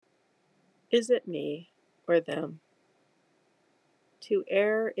Is it me or them? To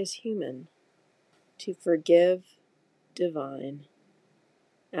err is human, to forgive divine.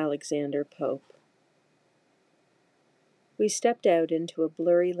 Alexander Pope. We stepped out into a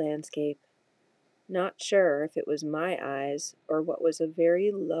blurry landscape, not sure if it was my eyes or what was a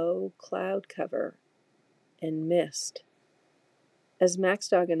very low cloud cover and mist. As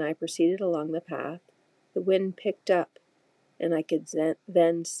Maxdog and I proceeded along the path, the wind picked up, and I could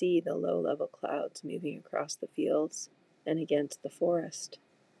then see the low-level clouds moving across the fields and against the forest.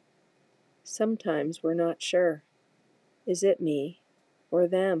 Sometimes we're not sure. Is it me or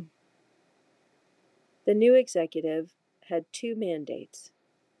them? The new executive had two mandates: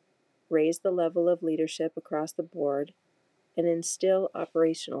 raise the level of leadership across the board and instill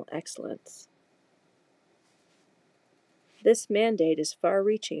operational excellence. This mandate is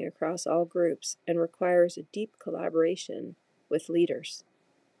far-reaching across all groups and requires a deep collaboration with leaders.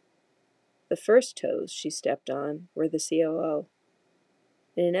 The first toes she stepped on were the COO.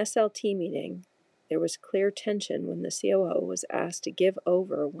 In an SLT meeting, there was clear tension when the COO was asked to give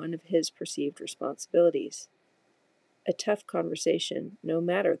over one of his perceived responsibilities. A tough conversation, no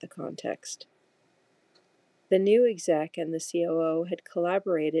matter the context. The new exec and the COO had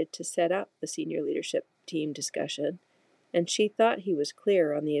collaborated to set up the senior leadership team discussion, and she thought he was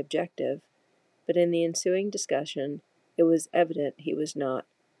clear on the objective, but in the ensuing discussion, it was evident he was not,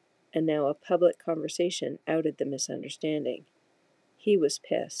 and now a public conversation outed the misunderstanding. He was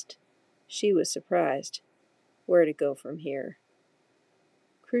pissed. She was surprised. Where to go from here?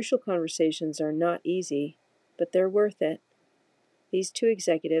 Crucial conversations are not easy, but they're worth it. These two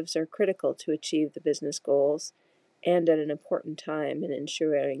executives are critical to achieve the business goals and at an important time in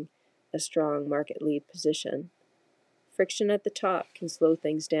ensuring a strong market lead position. Friction at the top can slow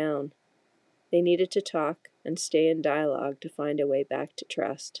things down. They needed to talk and stay in dialogue to find a way back to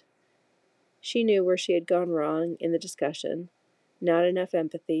trust. She knew where she had gone wrong in the discussion, not enough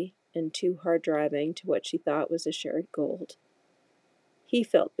empathy and too hard driving to what she thought was a shared goal. He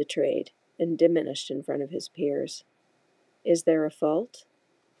felt betrayed and diminished in front of his peers. Is there a fault?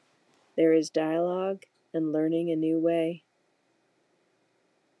 There is dialogue and learning a new way.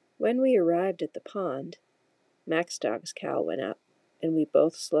 When we arrived at the pond, Maxdog's cowl went up, and we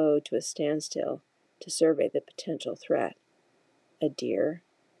both slowed to a standstill to survey the potential threat. A deer,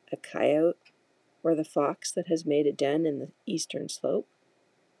 a coyote, or the fox that has made a den in the eastern slope?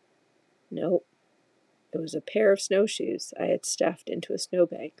 Nope. It was a pair of snowshoes I had stuffed into a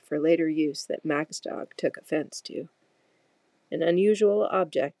snowbank for later use that Maxdog took offense to. An unusual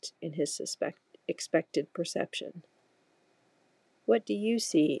object in his expected perception. What do you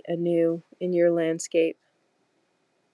see anew in your landscape?